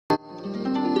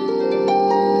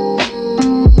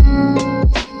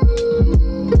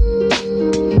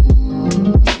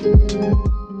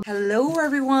Hello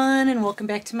everyone, and welcome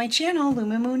back to my channel,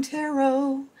 Lumen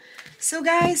Tarot. So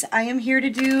guys, I am here to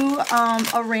do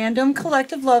a random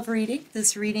collective love reading.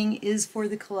 This reading is for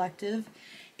the collective.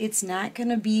 It's not going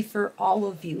to be for all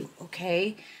of you,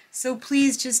 okay? So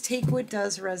please just take what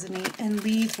does resonate and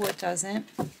leave what doesn't.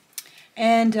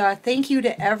 And thank you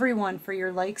to everyone for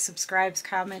your likes, subscribes,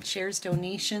 comments, shares,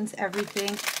 donations,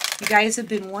 everything. You guys have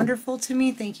been wonderful to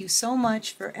me. Thank you so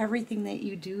much for everything that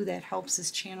you do that helps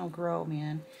this channel grow,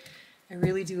 man. I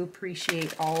really do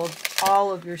appreciate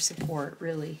all of your support,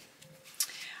 really.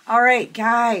 All right,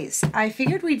 guys, I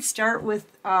figured we'd start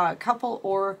with a couple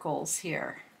oracles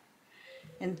here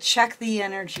and check the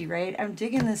energy, right? I'm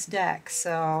digging this deck.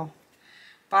 So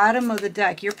bottom of the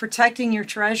deck, you're protecting your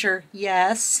treasure.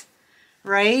 Yes,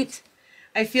 right?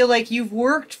 I feel like you've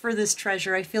worked for this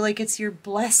treasure. I feel like it's your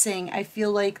blessing. I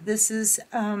feel like this is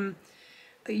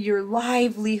your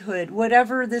livelihood,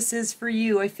 whatever this is for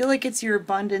you. I feel like it's your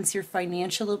abundance, your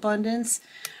financial abundance.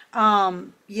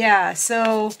 Yeah,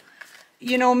 so,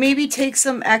 you know, maybe take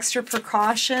some extra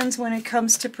precautions when it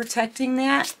comes to protecting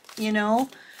that, you know.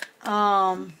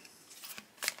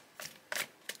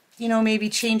 Maybe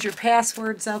change your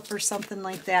passwords up or something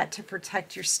like that to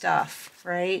protect your stuff,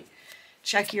 right?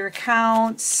 Check your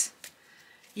accounts.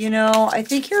 You know, I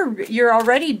think you're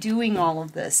already doing all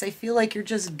of this. I feel like you're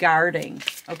just guarding,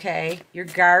 okay? You're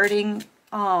guarding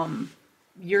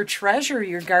your treasure.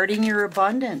 You're guarding your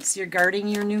abundance. You're guarding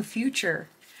your new future.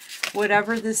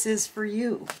 Whatever this is for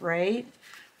you, right?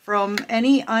 From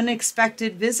any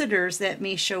unexpected visitors that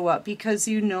may show up, because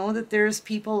you know that there's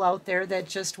people out there that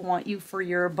just want you for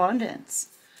your abundance.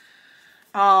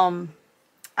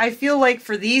 I feel like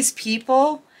for these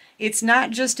people, it's not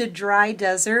just a dry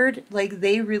desert. Like,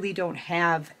 they really don't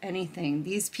have anything.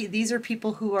 These are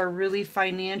people who are really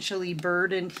financially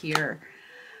burdened here.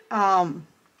 I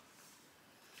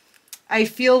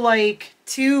feel like,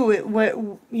 too,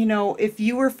 if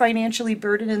you were financially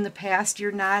burdened in the past,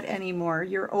 you're not anymore.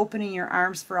 You're opening your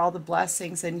arms for all the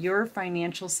blessings, and your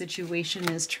financial situation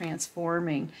is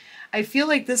transforming. I feel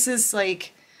like this is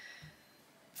like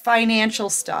financial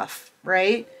stuff,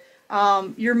 right?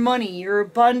 Your money, your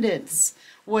abundance,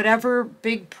 whatever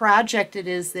big project it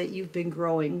is that you've been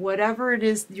growing, whatever it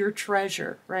is, your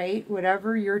treasure, right?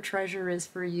 Whatever your treasure is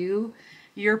for you,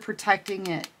 you're protecting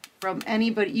it from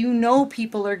anybody. You know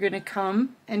people are going to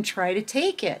come and try to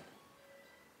take it.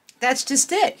 That's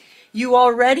just it. You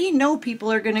already know people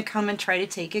are going to come and try to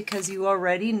take it because you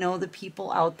already know the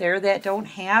people out there that don't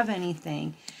have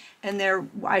anything. And they're,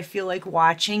 I feel like,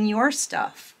 watching your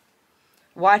stuff.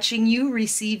 Watching you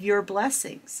receive your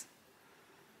blessings.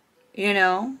 You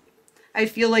know, I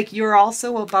feel like you're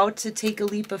also about to take a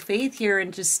leap of faith here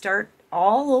and just start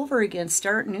all over again,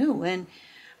 start new. And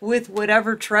with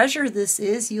whatever treasure this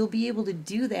is, you'll be able to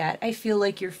do that. I feel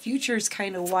like your future's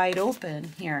kind of wide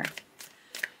open here.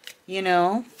 You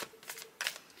know?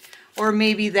 Or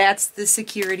maybe that's the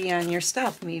security on your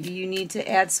stuff. Maybe you need to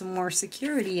add some more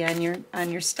security on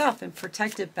your stuff and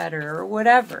protect it better or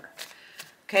whatever.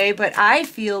 Okay, but I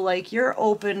feel like you're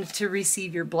open to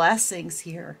receive your blessings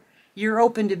here. You're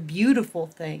open to beautiful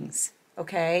things,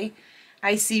 okay?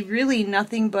 I see really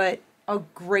nothing but a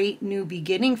great new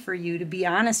beginning for you, to be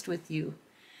honest with you.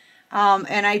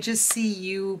 And I just see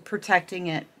you protecting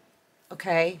it,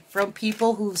 okay? From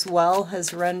people whose well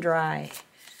has run dry,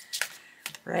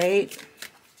 right?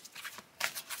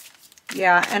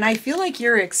 Yeah, and I feel like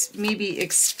you're maybe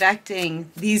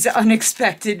expecting these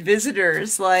unexpected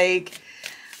visitors, like...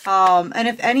 and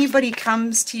if anybody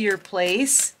comes to your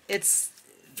place, it's,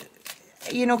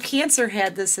 you know, Cancer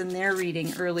had this in their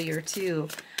reading earlier too.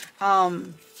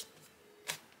 Hold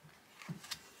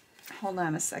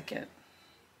on a second.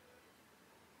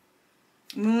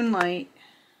 Moonlight.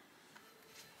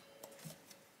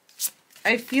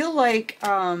 I feel like,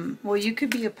 well, you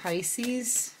could be a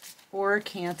Pisces or a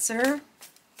Cancer,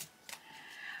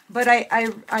 but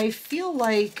I feel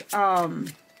like,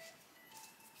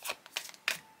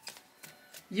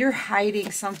 you're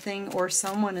hiding something, or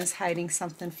someone is hiding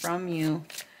something from you.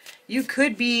 You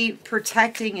could be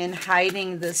protecting and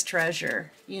hiding this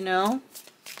treasure, you know,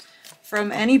 from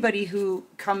anybody who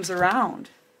comes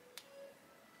around.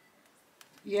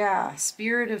 Yeah,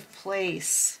 spirit of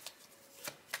place.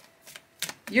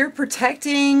 You're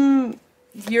protecting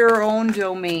your own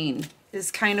domain is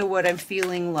kind of what I'm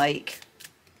feeling like.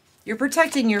 You're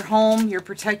protecting your home, you're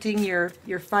protecting your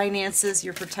finances,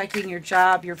 you're protecting your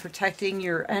job, you're protecting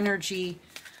your energy,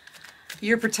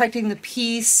 you're protecting the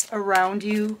peace around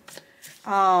you,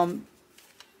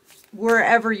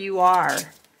 wherever you are.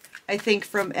 I think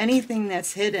from anything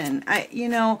that's hidden. You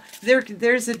know,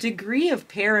 there's a degree of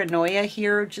paranoia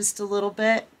here, just a little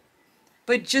bit.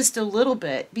 but just a little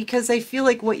bit, because I feel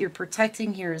like what you're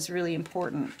protecting here is really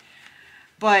important.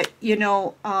 But, you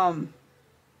know,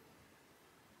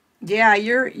 yeah,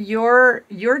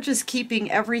 you're just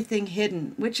keeping everything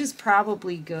hidden, which is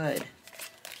probably good.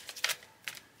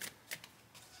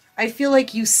 I feel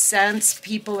like you sense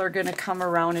people are going to come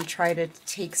around and try to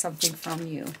take something from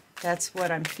you. That's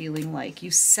what I'm feeling like.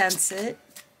 You sense it.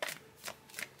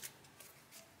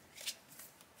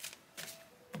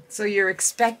 So you're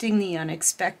expecting the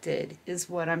unexpected is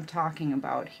what I'm talking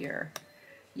about here.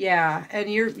 Yeah,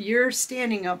 and you're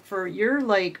standing up for, you're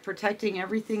like protecting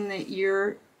everything that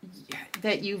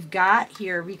you've got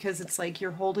here, because it's like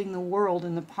you're holding the world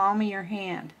in the palm of your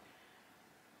hand.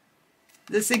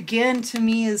 This again to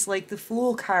me is like the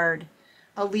Fool card,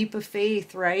 a leap of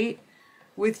faith, right?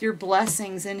 With your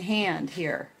blessings in hand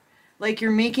here. Like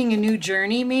you're making a new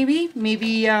journey, maybe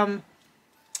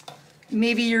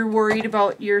you're worried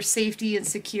about your safety and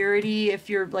security if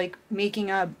you're like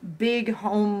making a big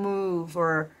home move,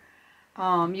 or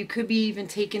you could be even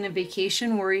taking a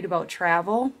vacation, worried about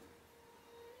travel.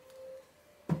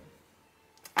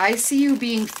 I see you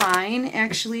being fine,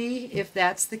 actually, if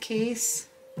that's the case.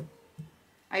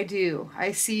 I do.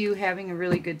 I see you having a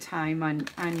really good time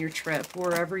on your trip.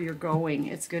 Wherever you're going,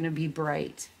 it's going to be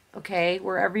bright. Okay?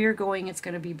 Wherever you're going, it's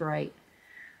going to be bright.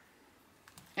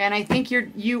 And I think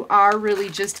you are really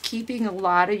just keeping a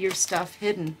lot of your stuff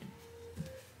hidden.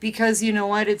 Because you know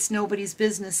what? It's nobody's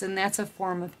business, and that's a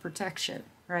form of protection,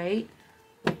 right?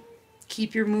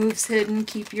 Keep your moves hidden,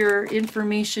 keep your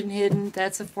information hidden.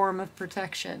 That's a form of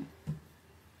protection.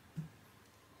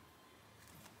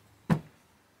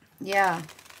 Yeah.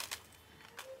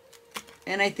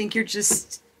 And I think you're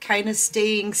just kind of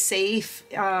staying safe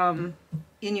in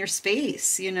your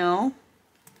space, you know,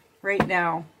 right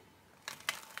now.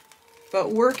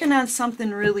 But working on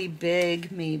something really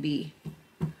big, maybe.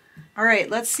 All right,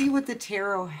 let's see what the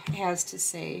tarot has to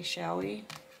say, shall we?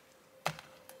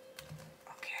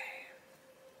 Okay.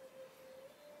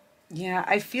 Yeah,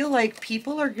 I feel like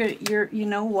people are good. You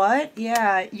know what?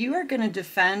 Yeah, you are going to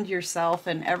defend yourself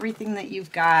and everything that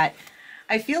you've got.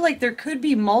 I feel like there could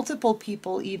be multiple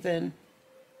people even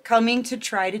coming to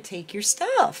try to take your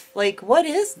stuff. Like, what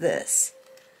is this?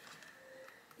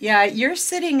 Yeah, you're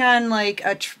sitting on like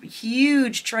a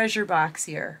huge treasure box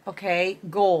here, okay?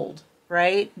 Gold,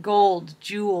 right? Gold,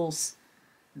 jewels,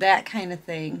 that kind of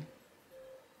thing.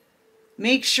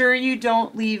 Make sure you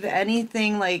don't leave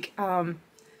anything like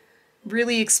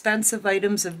really expensive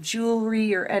items of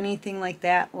jewelry or anything like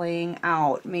that laying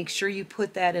out. Make sure you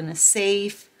put that in a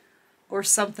safe or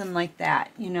something like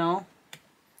that, you know?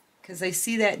 Because I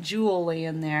see that jewel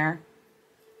laying there.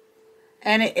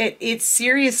 And it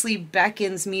seriously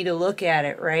beckons me to look at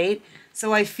it, right?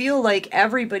 So I feel like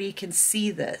everybody can see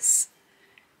this.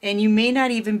 And you may not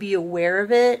even be aware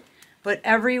of it, but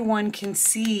everyone can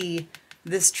see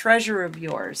this treasure of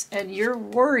yours. And you're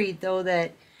worried, though,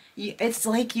 that it's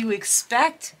like you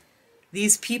expect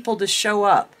these people to show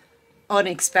up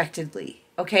unexpectedly,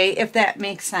 okay? If that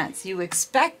makes sense. You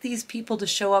expect these people to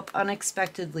show up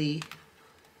unexpectedly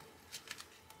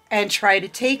and try to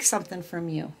take something from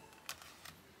you.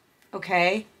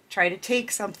 Okay? Try to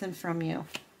take something from you.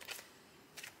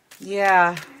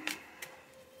 Yeah.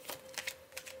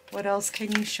 What else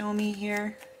can you show me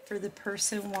here for the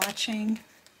person watching?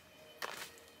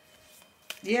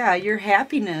 Yeah, your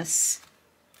happiness.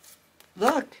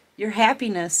 Look, your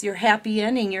happiness, your happy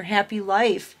ending, your happy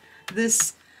life.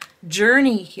 This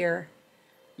journey here.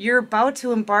 You're about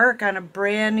to embark on a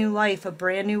brand new life, a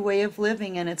brand new way of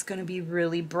living, and it's going to be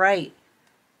really bright.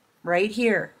 Right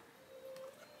here.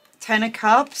 10 of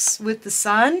Cups with the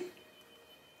Sun.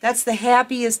 That's the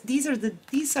happiest. These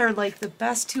are like the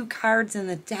best two cards in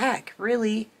the deck,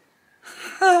 really.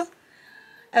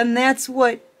 And that's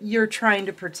what you're trying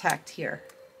to protect here,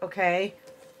 okay?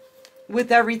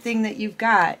 With everything that you've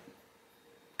got.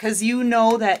 Because you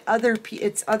know that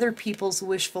it's other people's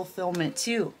wish fulfillment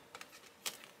too.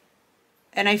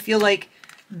 And I feel like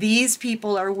these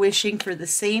people are wishing for the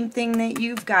same thing that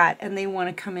you've got, and they want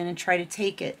to come in and try to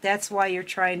take it. That's why you're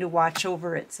trying to watch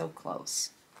over it so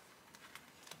close.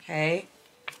 Okay?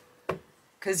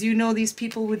 Because you know these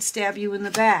people would stab you in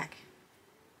the back.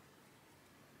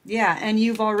 Yeah, and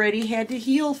you've already had to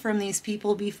heal from these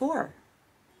people before.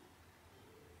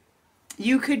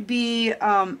 You could be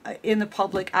in the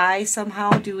public eye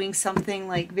somehow doing something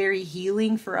like very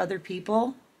healing for other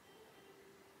people.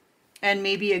 And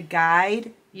maybe a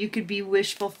guide. You could be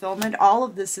wish fulfillment. All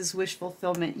of this is wish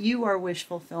fulfillment. You are wish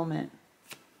fulfillment.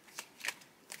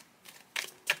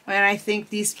 And I think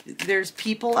there's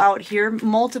people out here,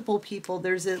 multiple people.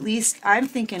 There's at least, I'm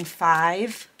thinking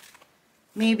 5.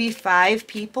 maybe 5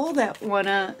 people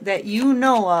that you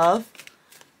know of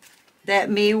that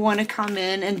may want to come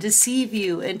in and deceive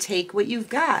you and take what you've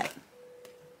got.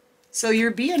 So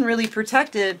you're being really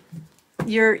protected.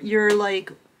 You're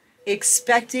like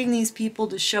expecting these people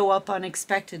to show up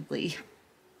unexpectedly.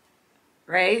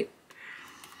 Right?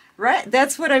 Right?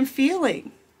 That's what I'm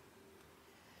feeling.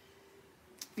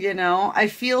 You know, I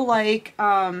feel like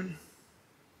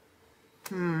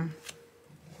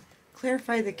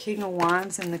clarify the King of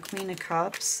Wands and the Queen of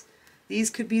Cups. These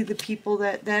could be the people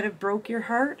that have broke your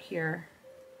heart here.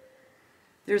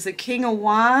 There's a King of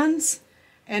Wands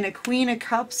and a Queen of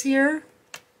Cups here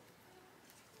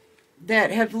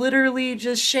that have literally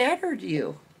just shattered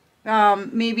you.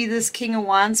 Maybe this King of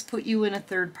Wands put you in a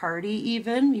third party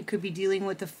even. You could be dealing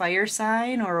with a fire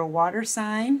sign or a water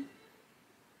sign.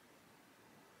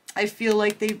 I feel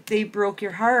like they broke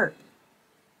your heart.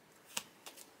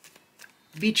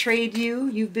 Betrayed you.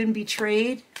 You've been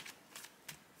betrayed.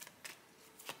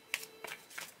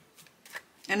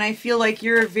 And I feel like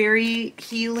you're a very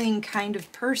healing kind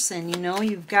of person, you know?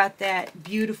 You've got that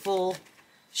beautiful,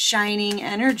 shining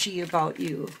energy about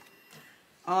you.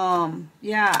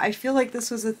 Yeah, I feel like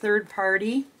this was a third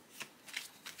party.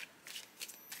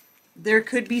 There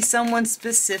could be someone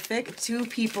specific, 2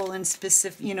 people in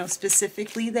specific, you know,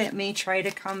 specifically that may try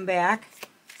to come back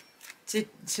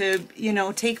to you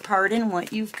know, take part in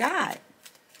what you've got.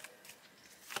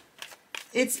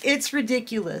 It's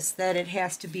ridiculous that it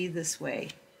has to be this way.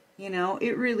 You know,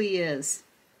 it really is.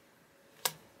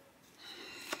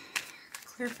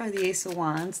 Clarify the Ace of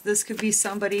Wands. This could be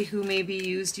somebody who maybe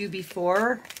used you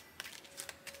before,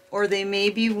 or they may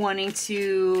be wanting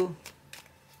to...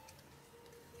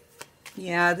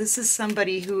 Yeah, this is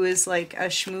somebody who is like a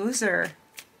schmoozer.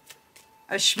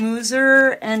 A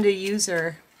schmoozer and a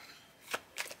user.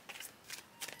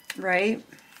 Right?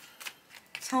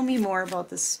 Tell me more about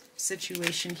this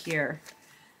situation here.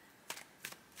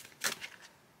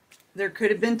 There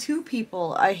could have been 2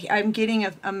 people. I'm getting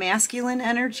a masculine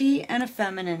energy and a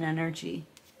feminine energy.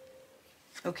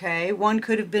 Okay? One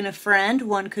could have been a friend.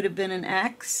 One could have been an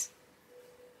ex.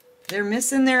 They're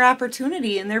missing their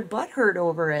opportunity and they're butthurt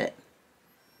over it.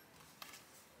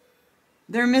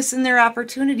 They're missing their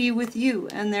opportunity with you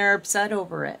and they're upset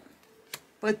over it.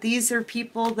 But these are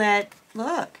people that,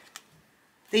 look,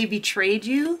 they betrayed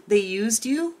you. They used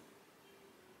you.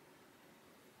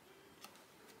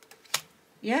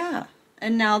 Yeah,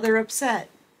 and now they're upset.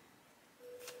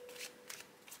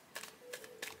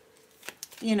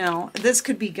 You know, this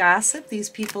could be gossip.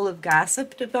 These people have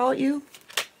gossiped about you.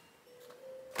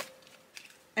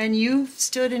 And you've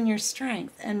stood in your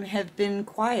strength and have been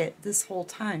quiet this whole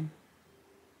time.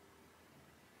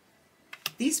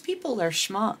 These people are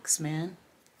schmucks, man.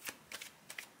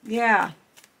 Yeah.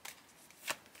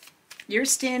 You're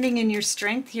standing in your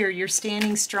strength here. You're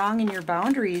standing strong in your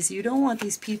boundaries. You don't want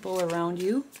these people around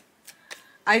you.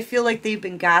 I feel like they've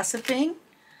been gossiping.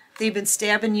 They've been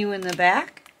stabbing you in the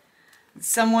back.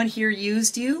 Someone here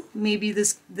used you. Maybe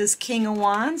this King of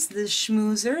Wands, this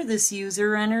schmoozer, this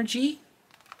user energy.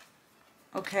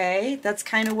 Okay, that's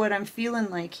kind of what I'm feeling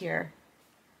like here.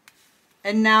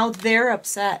 And now they're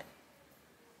upset.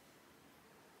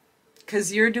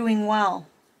 Because you're doing well.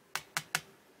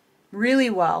 Really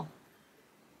well.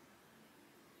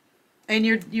 And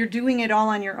you're doing it all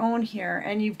on your own here,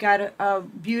 and you've got a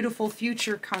beautiful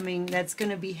future coming that's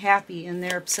going to be happy, and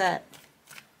they're upset.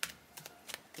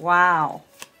 Wow.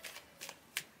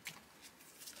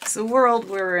 It's the world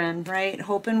we're in, right?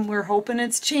 We're hoping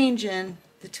it's changing.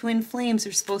 The twin flames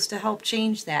are supposed to help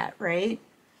change that, right?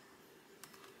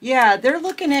 Yeah, they're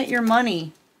looking at your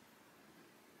money.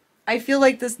 I feel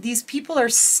like these people are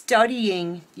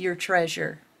studying your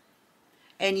treasure,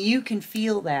 and you can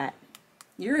feel that.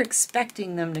 You're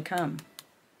expecting them to come.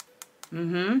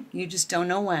 You just don't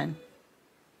know when.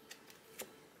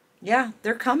 Yeah,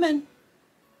 they're coming.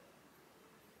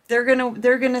 They're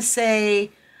gonna say,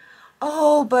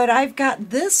 "Oh, but I've got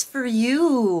this for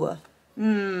you."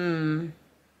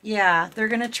 Yeah, they're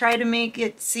gonna try to make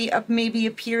it maybe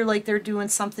appear like they're doing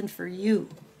something for you.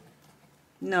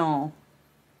 No,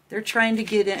 they're trying to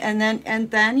get in, and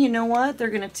then you know what?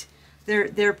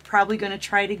 They're probably gonna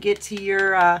try to get to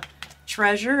your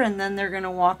treasure, and then they're going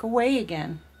to walk away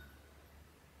again.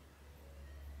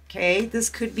 Okay, this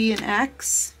could be an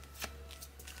ex.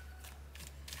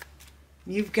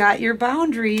 You've got your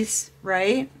boundaries,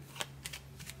 right?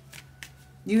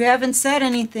 You haven't said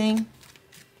anything.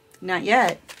 Not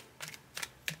yet.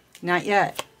 Not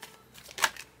yet.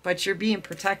 But you're being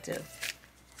protective.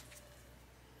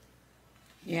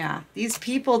 Yeah, these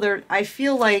people, I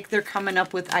feel like they're coming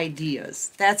up with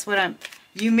ideas. That's what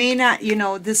You may not, you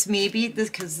know, this may be this,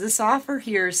 because this offer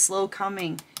here is slow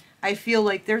coming. I feel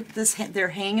like they're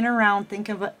hanging around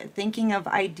thinking of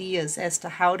ideas as to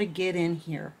how to get in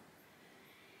here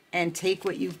and take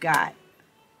what you've got.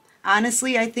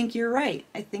 Honestly, I think you're right.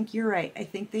 I think you're right. I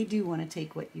think they do want to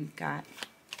take what you've got.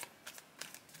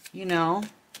 You know,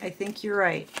 I think you're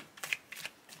right.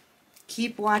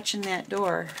 Keep watching that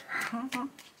door.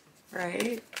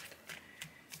 Right?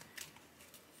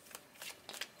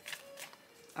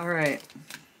 All right.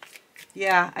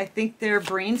 Yeah, I think they're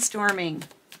brainstorming,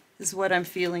 is what I'm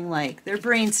feeling like. They're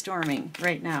brainstorming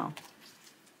right now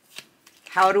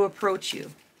how to approach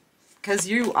you. Because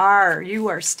you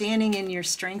are standing in your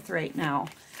strength right now.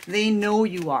 They know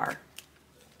you are,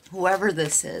 whoever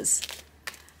this is.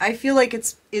 I feel like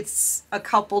it's a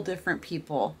couple different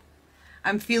people.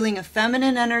 I'm feeling a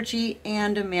feminine energy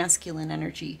and a masculine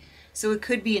energy. So it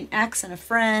could be an ex and a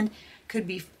friend, could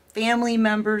be family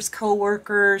members,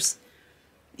 co-workers.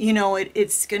 You know,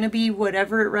 it's going to be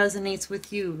whatever it resonates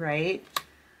with you, right?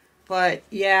 But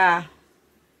yeah,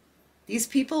 these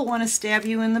people want to stab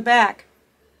you in the back.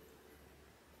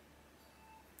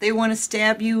 They want to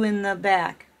stab you in the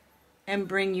back and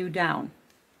bring you down.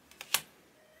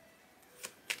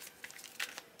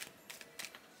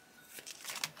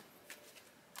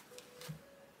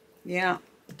 Yeah,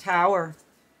 Tower.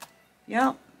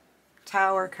 Yep,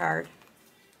 Tower card.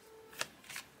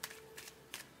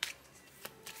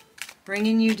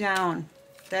 Bringing you down.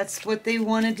 That's what they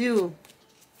want to do.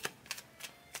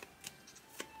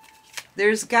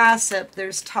 There's gossip.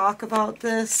 There's talk about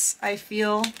this, I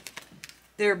feel.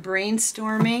 They're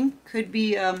brainstorming. Could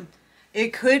be,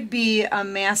 it could be a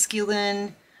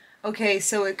masculine. Okay,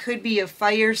 so it could be a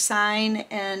fire sign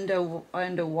and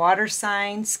a water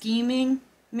sign scheming,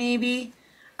 maybe.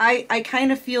 I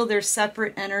kind of feel there's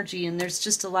separate energy, and there's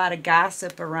just a lot of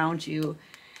gossip around you.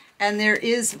 And there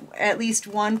is at least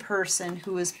one person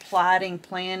who is plotting,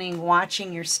 planning,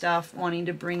 watching your stuff, wanting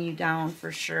to bring you down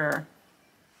for sure.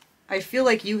 I feel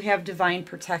like you have divine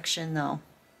protection, though.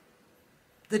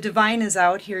 The divine is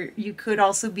out here. You could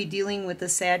also be dealing with the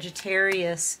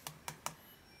Sagittarius.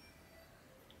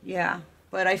 Yeah,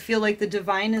 but I feel like the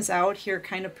divine is out here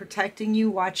kind of protecting you,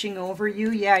 watching over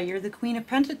you. Yeah, you're the Queen of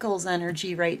Pentacles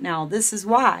energy right now. This is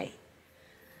why.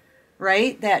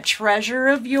 Right? That treasure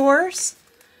of yours,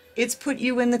 it's put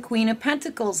you in the Queen of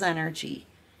Pentacles energy.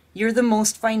 You're the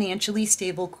most financially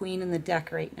stable queen in the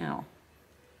deck right now.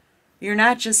 You're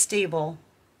not just stable,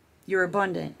 you're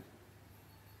abundant.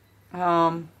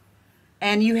 And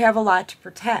you have a lot to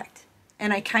protect.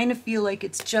 And I kind of feel like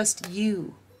it's just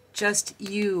you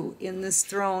in this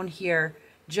throne here,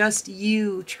 just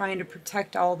you trying to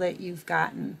protect all that you've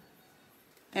gotten.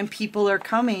 And people are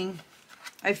coming.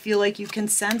 I feel like you can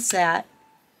sense that,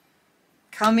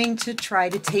 coming to try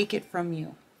to take it from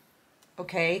you.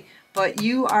 Okay? But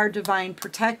you are divine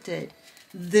protected.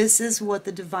 This is what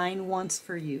the divine wants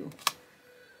for you.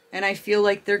 And I feel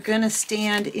like they're going to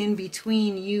stand in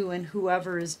between you and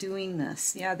whoever is doing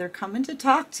this. Yeah, they're coming to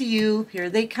talk to you. Here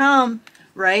they come,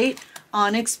 right?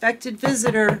 Unexpected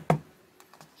visitor.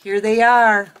 Here they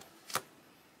are.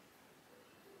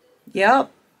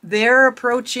 Yep, they're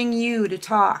approaching you to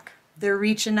talk. They're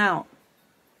reaching out.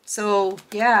 So,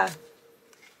 yeah,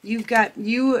 you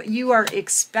are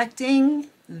expecting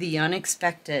the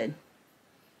unexpected.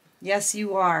 Yes,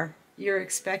 you are. You're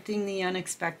expecting the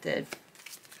unexpected.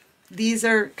 These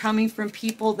are coming from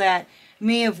people that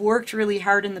may have worked really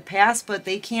hard in the past, but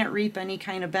they can't reap any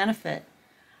kind of benefit.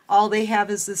 All they have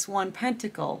is this one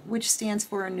pentacle, which stands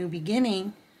for a new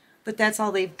beginning, but that's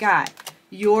all they've got.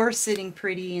 You're sitting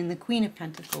pretty in the Queen of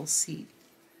Pentacles seat.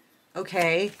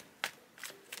 Okay?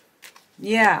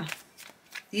 Yeah.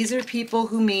 These are people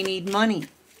who may need money.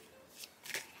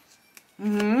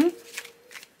 And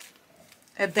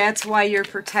that's why you're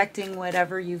protecting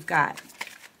whatever you've got.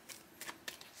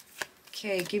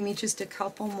 Okay, give me just a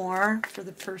couple more for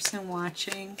the person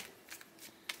watching.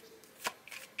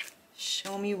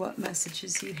 Show me what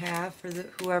messages you have for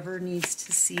whoever needs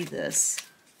to see this.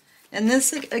 And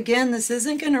this, again, this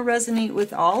isn't going to resonate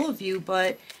with all of you,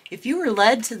 but if you were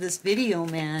led to this video,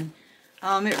 man,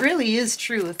 it really is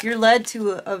true. If you're led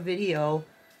to a video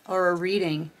or a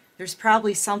reading, there's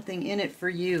probably something in it for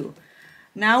you.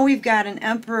 Now we've got an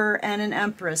Emperor and an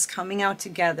Empress coming out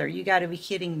together. You got to be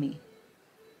kidding me.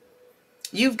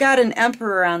 You've got an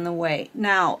Emperor on the way.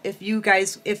 Now, if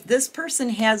this person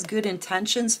has good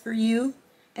intentions for you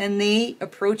and they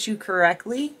approach you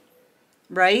correctly,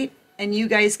 right? And you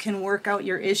guys can work out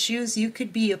your issues, you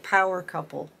could be a power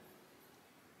couple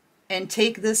and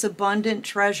take this abundant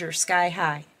treasure sky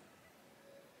high.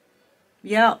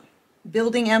 Yeah,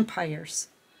 building empires.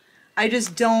 I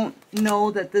just don't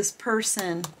know that this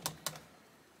person,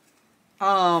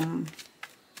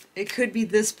 it could be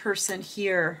this person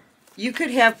here. You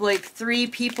could have like 3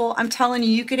 people. I'm telling you,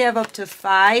 you could have up to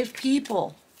 5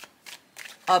 people.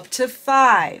 Up to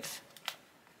 5,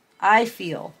 I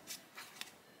feel,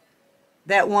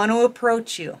 that want to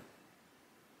approach you.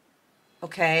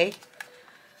 Okay?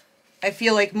 I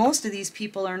feel like most of these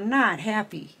people are not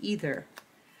happy either.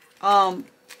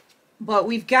 But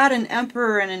we've got an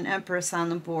Emperor and an Empress on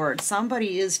the board.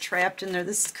 Somebody is trapped in there.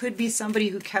 This could be somebody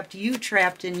who kept you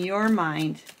trapped in your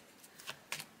mind.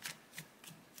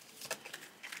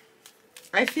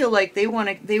 I feel like they want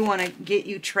to get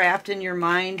you trapped in your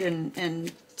mind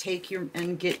and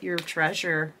get your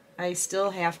treasure. I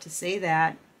still have to say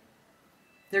that.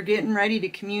 They're getting ready to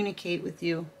communicate with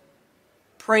you,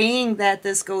 praying that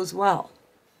this goes well.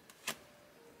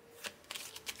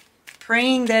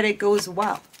 Praying that it goes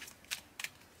well.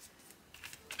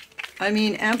 I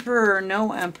mean, Emperor or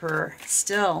no Emperor,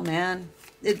 still, man,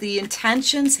 the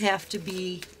intentions have to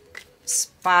be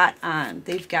spot on.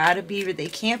 They've got to be, they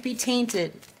can't be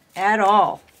tainted at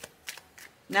all.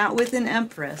 Not with an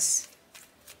Empress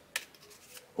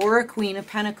or a Queen of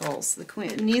Pentacles. The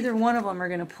Queen, neither one of them are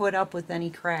going to put up with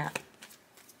any crap.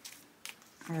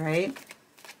 All right?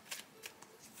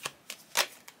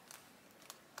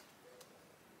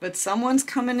 But someone's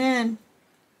coming in.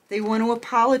 They want to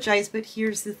apologize, but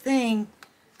here's the thing.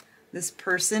 This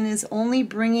person is only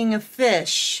bringing a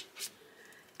fish,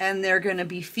 and they're going to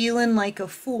be feeling like a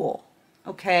fool,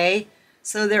 okay?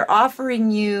 So they're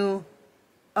offering you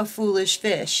a foolish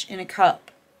fish in a cup,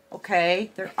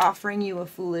 okay? They're offering you a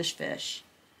foolish fish.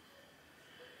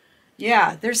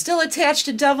 Yeah, they're still attached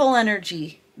to devil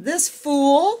energy. This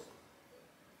fool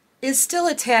is still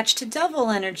attached to devil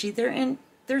energy.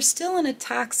 They're still in a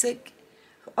toxic.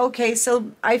 Okay,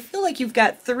 so I feel like you've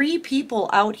got 3 people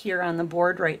out here on the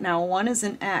board right now. One is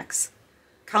an ex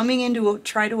coming in to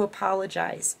try to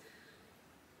apologize.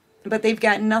 But they've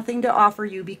got nothing to offer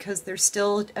you because they're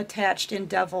still attached in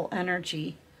devil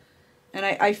energy. And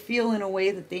I feel in a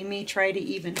way that they may try to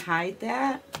even hide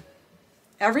that.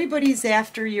 Everybody's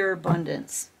after your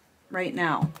abundance right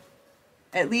now.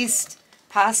 At least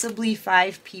possibly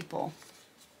 5 people.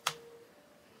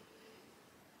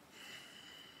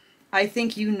 I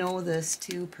think you know this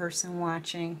too, person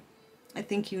watching. I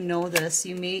think you know this.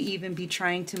 You may even be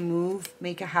trying to move,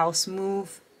 make a house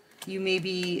move. You may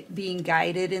be being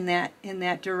guided in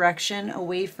that direction,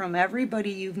 away from everybody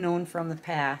you've known from the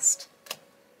past.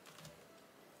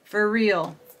 For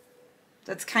real.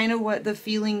 That's kind of what the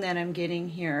feeling that I'm getting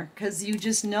here, because you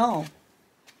just know.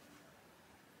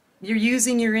 You're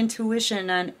using your intuition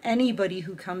on anybody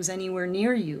who comes anywhere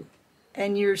near you,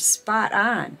 and you're spot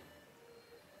on.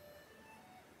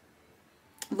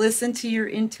 Listen to your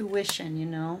intuition, you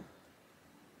know.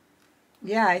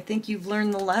 Yeah, I think you've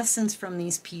learned the lessons from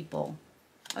these people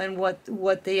and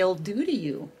what they'll do to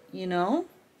you, you know.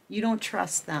 You don't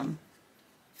trust them.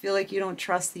 I feel like you don't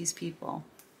trust these people.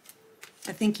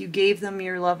 I think you gave them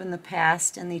your love in the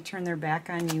past and they turned their back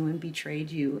on you and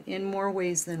betrayed you in more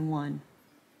ways than one.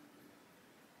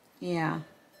 Yeah.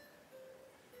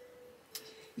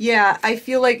 Yeah, I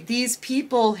feel like these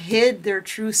people hid their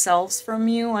true selves from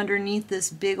you underneath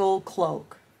this big old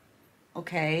cloak.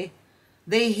 Okay?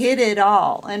 They hid it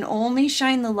all and only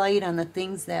shine the light on the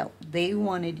things that they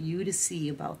wanted you to see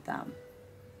about them.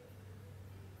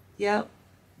 Yep.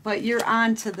 But you're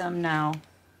on to them now.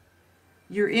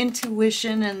 Your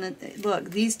intuition and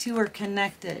look, these two are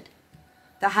connected.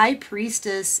 The High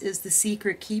Priestess is the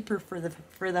secret keeper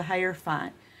for the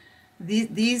Hierophant.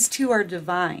 These two are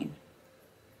divine.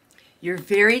 You're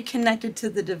very connected to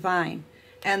the divine.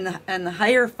 And the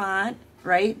Hierophant,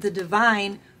 right, the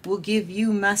divine, will give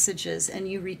you messages and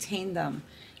you retain them.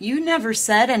 You never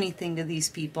said anything to these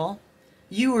people.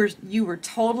 You were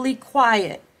totally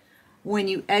quiet when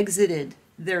you exited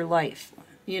their life,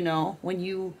 you know, when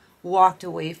you walked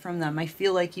away from them. I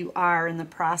feel like you are in the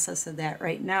process of that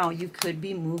right now. You could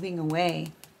be moving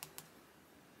away.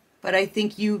 But I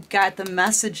think you got the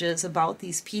messages about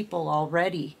these people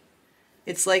already.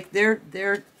 It's like they're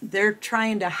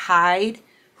trying to hide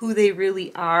who they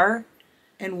really are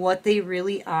and what they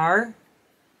really are,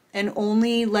 and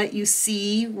only let you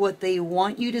see what they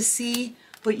want you to see,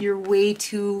 but you're way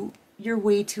too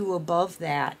above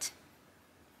that.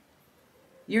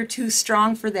 You're too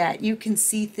strong for that. You can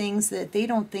see things that they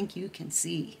don't think you can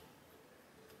see.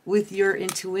 With your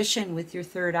intuition, with your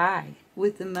third eye,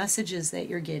 with the messages that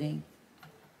you're getting.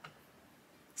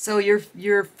 So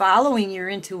you're following your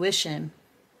intuition.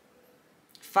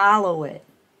 Follow it.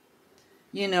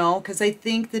 you know, because I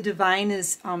think the divine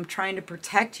is trying to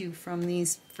protect you from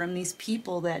these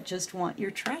people that just want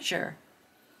your treasure.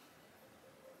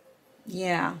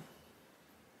 Yeah.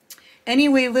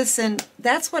 Anyway, listen,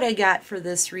 that's what I got for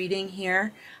this reading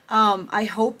here. I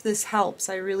hope this helps.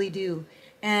 I really do.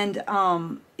 And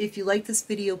if you like this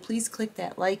video, please click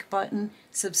that like button.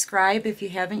 Subscribe if you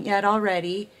haven't yet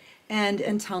already. And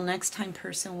until next time,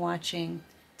 person watching,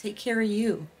 take care of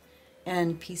you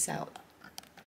and peace out.